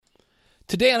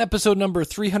Today on episode number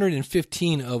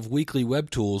 315 of Weekly Web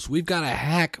Tools, we've got a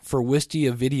hack for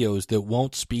Wistia videos that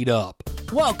won't speed up.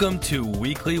 Welcome to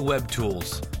Weekly Web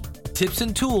Tools. Tips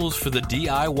and tools for the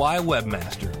DIY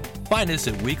webmaster. Find us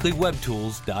at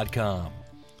weeklywebtools.com. All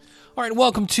right,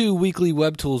 welcome to Weekly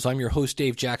Web Tools. I'm your host,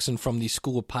 Dave Jackson from the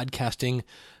School of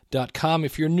Podcasting.com.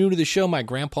 If you're new to the show, my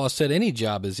grandpa said any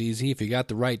job is easy if you got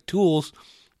the right tools.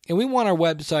 And we want our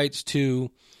websites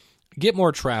to get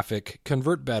more traffic,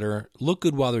 convert better, look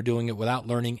good while they're doing it without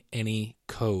learning any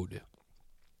code.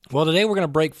 Well, today we're going to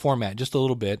break format just a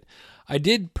little bit. I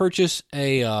did purchase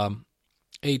a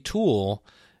tool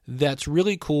that's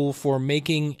really cool for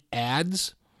making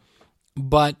ads,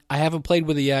 but I haven't played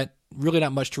with it yet. Really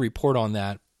not much to report on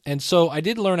that. And so I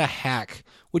did learn a hack,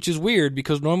 which is weird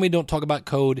because normally we don't talk about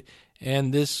code,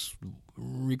 and this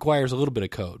requires a little bit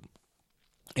of code.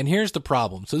 And here's the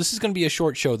problem. So this is going to be a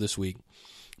short show this week.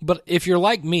 But if you're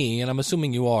like me, and I'm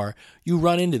assuming you are, you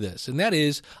run into this. And that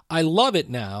is, I love it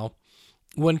now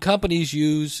when companies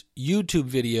use YouTube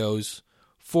videos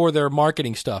for their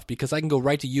marketing stuff because I can go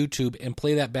right to YouTube and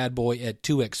play that bad boy at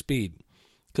 2x speed.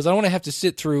 Because I don't want to have to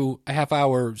sit through a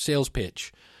half-hour sales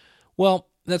pitch. Well,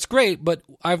 that's great, but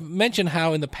I've mentioned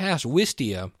how in the past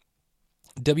Wistia,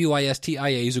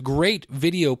 W-I-S-T-I-A, is a great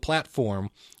video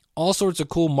platform, all sorts of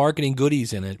cool marketing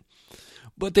goodies in it,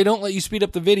 but they don't let you speed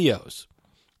up the videos.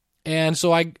 And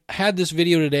so I had this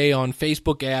video today on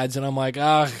Facebook ads, and I'm like,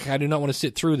 I do not want to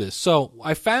sit through this. So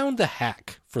I found the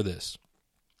hack for this.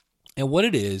 And what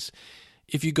it is,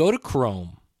 if you go to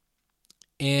Chrome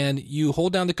and you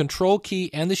hold down the Control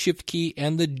key and the Shift key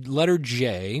and the letter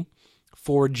J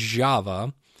for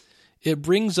Java, it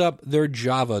brings up their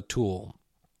Java tool.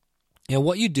 And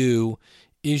what you do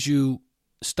is you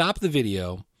stop the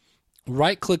video,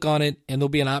 right-click on it, and there'll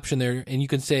be an option there, and you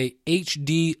can say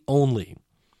HD only.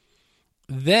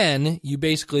 Then you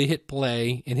basically hit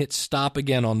play and hit stop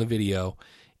again on the video,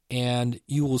 and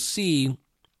you will see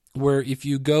where if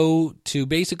you go to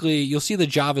basically, you'll see the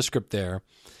JavaScript there,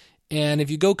 and if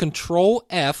you go Control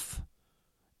F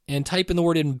and type in the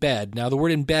word embed, now the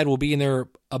word embed will be in there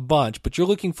a bunch, but you're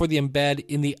looking for the embed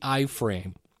in the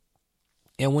iframe.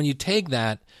 And when you take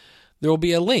that, there will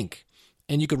be a link,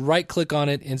 and you could right-click on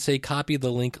it and say copy the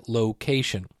link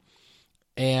location.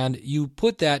 And you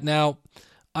put that, now,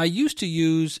 I used to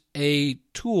use a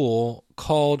tool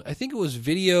called, I think it was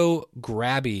Video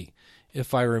Grabby,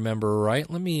 if I remember right.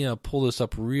 Let me pull this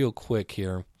up real quick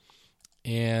here.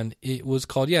 And it was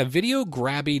called,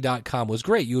 videograbby.com. It was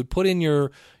great. You would put in your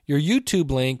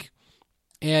YouTube link,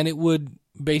 and it would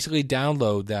basically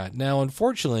download that. Now,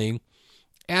 unfortunately,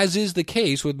 as is the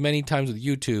case with many times with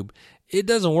YouTube, it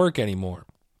doesn't work anymore.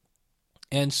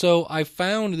 And so I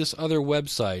found this other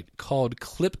website called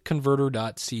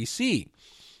clipconverter.cc.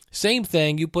 Same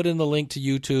thing, you put in the link to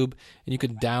YouTube and you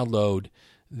can download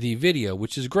the video,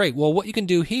 which is great. Well, what you can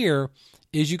do here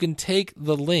is you can take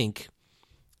the link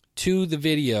to the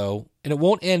video, and it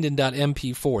won't end in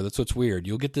 .mp4. That's what's weird.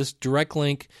 You'll get this direct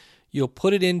link. You'll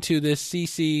put it into this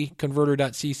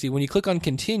converter.cc. When you click on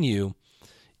continue,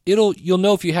 you'll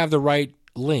know if you have the right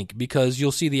link because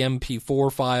you'll see the MP4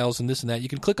 files and this and that. You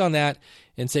can click on that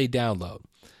and say download.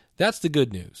 That's the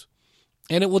good news.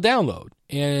 And it will download.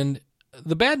 And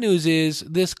the bad news is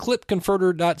this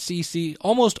clipconverter.cc,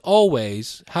 almost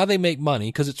always, how they make money,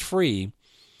 because it's free,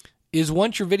 is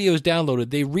once your video is downloaded,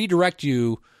 they redirect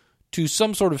you to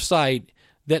some sort of site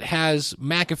that has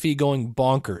McAfee going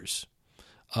bonkers.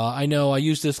 I know I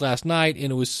used this last night,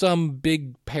 and it was some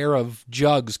big pair of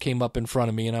jugs came up in front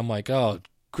of me, and I'm like, oh,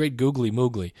 great googly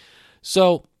moogly.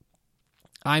 So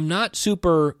I'm not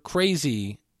super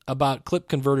crazy about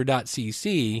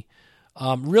clipconverter.cc.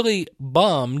 Really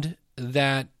bummed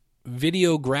that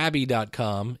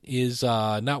videograbby.com is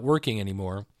not working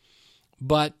anymore,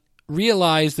 but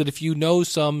realize that if you know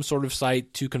some sort of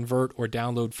site to convert or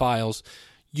download files,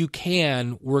 you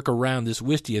can work around this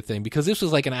Wistia thing, because this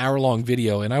was like an hour-long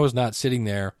video, and I was not sitting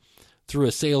there through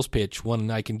a sales pitch when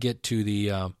I can get to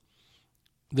the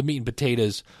meat and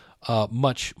potatoes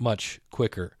much, much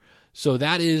quicker. So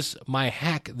that is my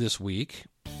hack this week.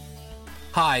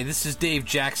 Hi, this is Dave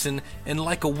Jackson, and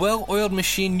like a well-oiled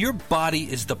machine, your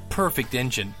body is the perfect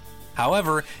engine.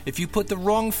 However, if you put the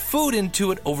wrong food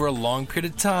into it over a long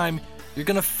period of time, you're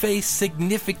going to face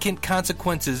significant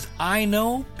consequences. I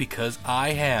know, because I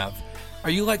have. Are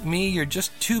you like me? You're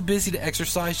just too busy to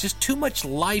exercise, just too much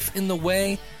life in the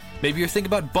way? Maybe you're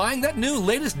thinking about buying that new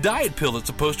latest diet pill that's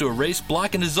supposed to erase,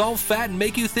 block, and dissolve fat and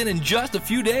make you thin in just a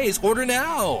few days. Order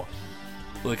now!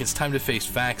 Look, it's time to face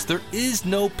facts. There is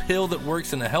no pill that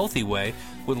works in a healthy way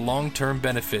with long-term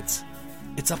benefits.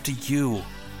 It's up to you.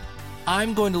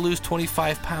 I'm going to lose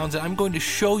 25 pounds, and I'm going to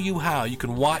show you how you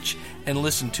can watch and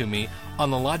listen to me on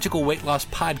the Logical Weight Loss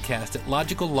Podcast at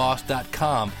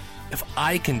logicalloss.com. If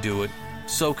I can do it,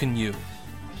 so can you.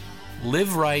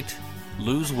 Live right,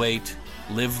 lose weight,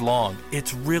 live long.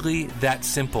 It's really that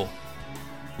simple.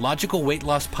 Logical Weight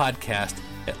Loss Podcast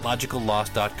at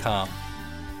logicalloss.com.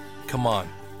 Come on,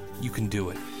 you can do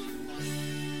it.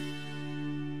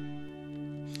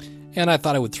 And I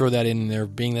thought I would throw that in there,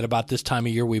 being that about this time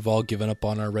of year we've all given up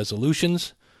on our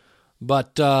resolutions.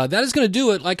 But that is going to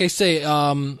do it. Like I say,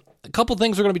 a couple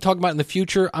things we're going to be talking about in the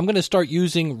future. I'm going to start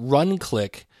using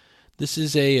RunClick. This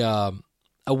is a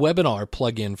webinar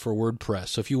plugin for WordPress.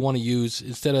 So if you want to use,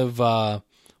 instead of,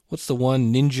 what's the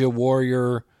one, Ninja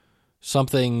Warrior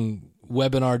something,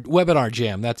 Webinar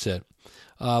Jam, that's it.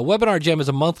 Webinar Jam is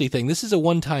a monthly thing. This is a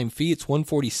one-time fee. It's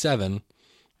 $147.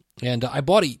 And I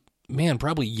bought it,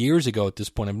 probably years ago at this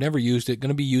point. I've never used it. Going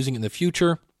to be using it in the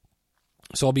future.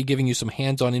 So I'll be giving you some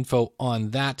hands-on info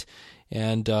on that.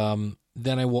 And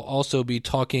then I will also be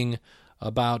talking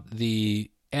about the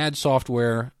ad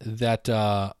software that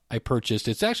I purchased.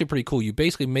 It's actually pretty cool. You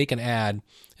basically make an ad.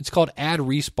 It's called Ad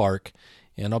Respark,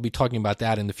 and I'll be talking about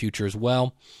that in the future as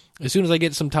well, as soon as I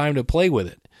get some time to play with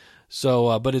it.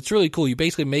 So, but it's really cool. You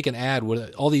basically make an ad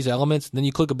with all these elements, and then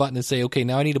you click a button and say, okay,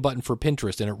 now I need a button for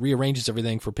Pinterest, and it rearranges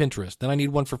everything for Pinterest. Then I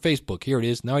need one for Facebook. Here it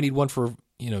is. Now I need one for,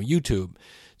 YouTube.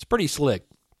 It's pretty slick.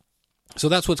 So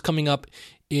that's what's coming up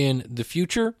in the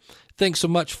future. Thanks so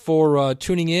much for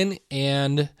tuning in,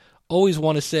 and always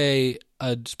want to say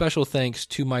a special thanks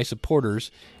to my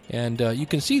supporters. And you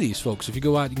can see these folks. If you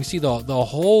go out, you can see the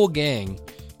whole gang.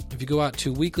 If you go out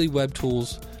to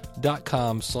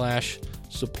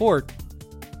weeklywebtools.com/support,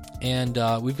 and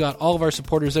we've got all of our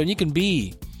supporters there, and you can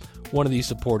be one of these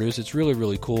supporters. It's really,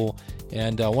 really cool.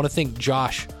 And I want to thank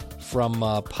Josh from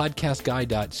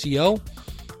podcastguy.co,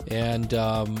 and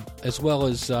as well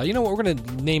as, we're going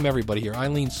to name everybody here.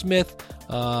 Eileen Smith,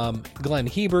 Glenn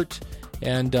Hebert,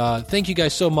 and thank you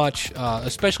guys so much,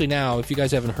 especially now, if you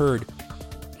guys haven't heard,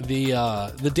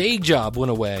 the day job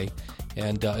went away.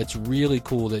 And it's really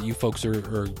cool that you folks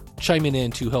are chiming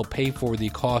in to help pay for the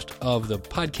cost of the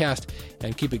podcast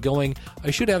and keep it going.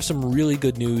 I should have some really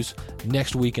good news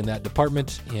next week in that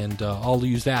department, and I'll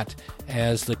use that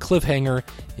as the cliffhanger.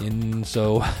 And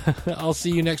so I'll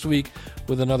see you next week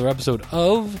with another episode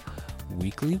of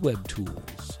Weekly Web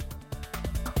Tools.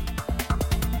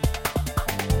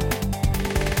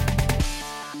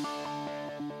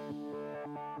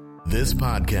 This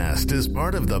podcast is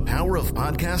part of the Power of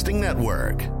Podcasting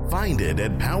Network. Find it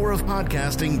at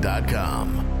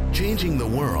powerofpodcasting.com. Changing the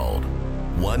world,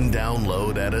 one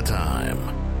download at a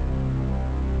time.